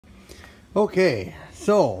Okay,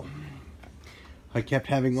 so I kept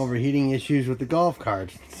having overheating issues with the golf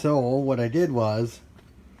cart. So what I did was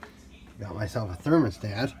got myself a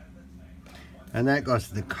thermostat, and that goes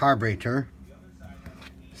to the carburetor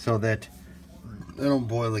so that I don't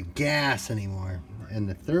boil the gas anymore. And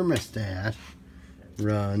the thermostat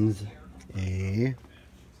runs a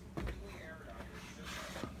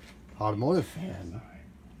automotive fan,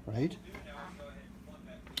 right?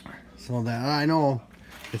 So that I know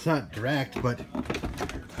it's not direct, but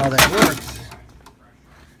how that works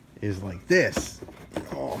is like this.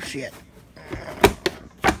 Oh shit.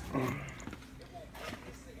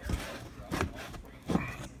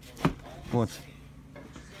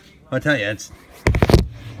 I'll tell you, it's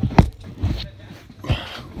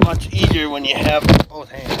much easier when you have both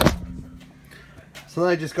hands. So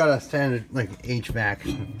I just got a standard like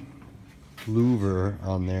HVAC louver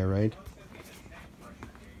on there, right?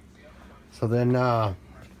 So then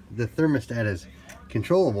the thermostat is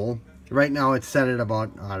controllable. Right now it's set at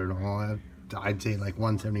about, I don't know, I'd say like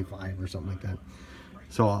 175 or something like that.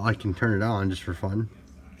 So I can turn it on just for fun.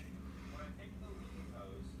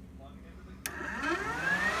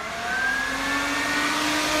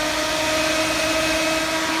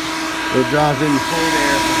 It draws in cold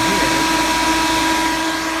air from here.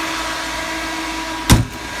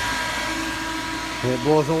 And it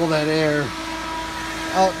blows all that air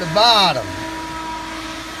out the bottom.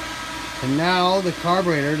 And now the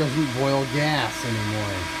carburetor doesn't boil gas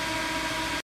anymore.